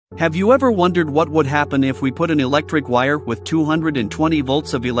Have you ever wondered what would happen if we put an electric wire with 220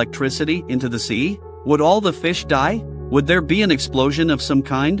 volts of electricity into the sea? Would all the fish die? Would there be an explosion of some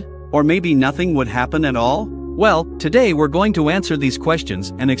kind? Or maybe nothing would happen at all? Well, today we're going to answer these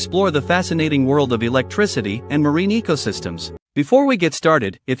questions and explore the fascinating world of electricity and marine ecosystems. Before we get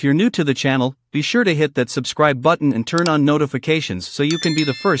started, if you're new to the channel, be sure to hit that subscribe button and turn on notifications so you can be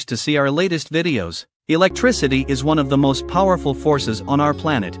the first to see our latest videos. Electricity is one of the most powerful forces on our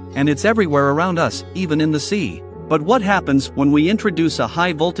planet, and it's everywhere around us, even in the sea. But what happens when we introduce a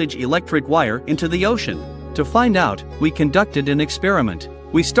high-voltage electric wire into the ocean? To find out, we conducted an experiment.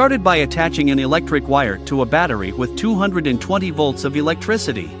 We started by attaching an electric wire to a battery with 220 volts of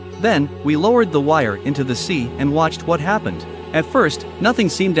electricity. Then, we lowered the wire into the sea and watched what happened. At first, nothing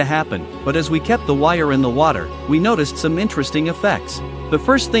seemed to happen, but as we kept the wire in the water, we noticed some interesting effects. The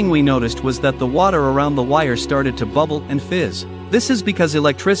first thing we noticed was that the water around the wire started to bubble and fizz. This is because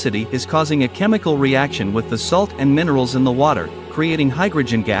electricity is causing a chemical reaction with the salt and minerals in the water, creating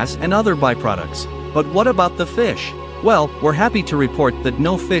hydrogen gas and other byproducts. But what about the fish? Well, we're happy to report that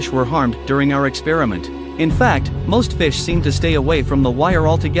no fish were harmed during our experiment. In fact, most fish seem to stay away from the wire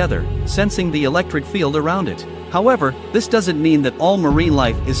altogether, sensing the electric field around it. However, this doesn't mean that all marine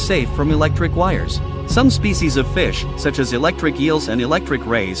life is safe from electric wires. Some species of fish, such as electric eels and electric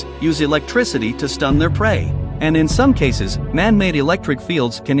rays, use electricity to stun their prey. And in some cases, man-made electric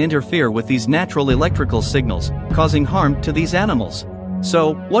fields can interfere with these natural electrical signals, causing harm to these animals.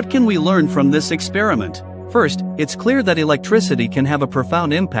 So, what can we learn from this experiment? First, it's clear that electricity can have a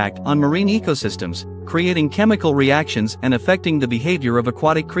profound impact on marine ecosystems, creating chemical reactions and affecting the behavior of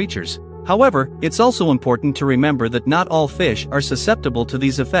aquatic creatures. However, it's also important to remember that not all fish are susceptible to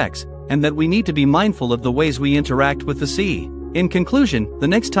these effects, and that we need to be mindful of the ways we interact with the sea. In conclusion, the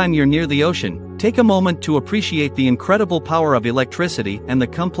next time you're near the ocean, take a moment to appreciate the incredible power of electricity and the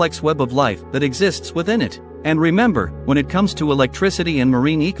complex web of life that exists within it. And remember, when it comes to electricity and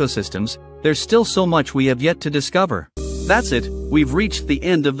marine ecosystems, there's still so much we have yet to discover. That's it, we've reached the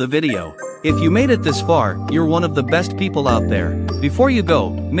end of the video. If you made it this far, you're one of the best people out there. Before you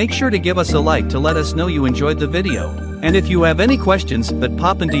go, make sure to give us a like to let us know you enjoyed the video. And if you have any questions that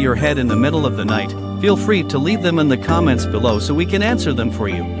pop into your head in the middle of the night, feel free to leave them in the comments below so we can answer them for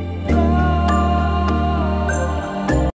you.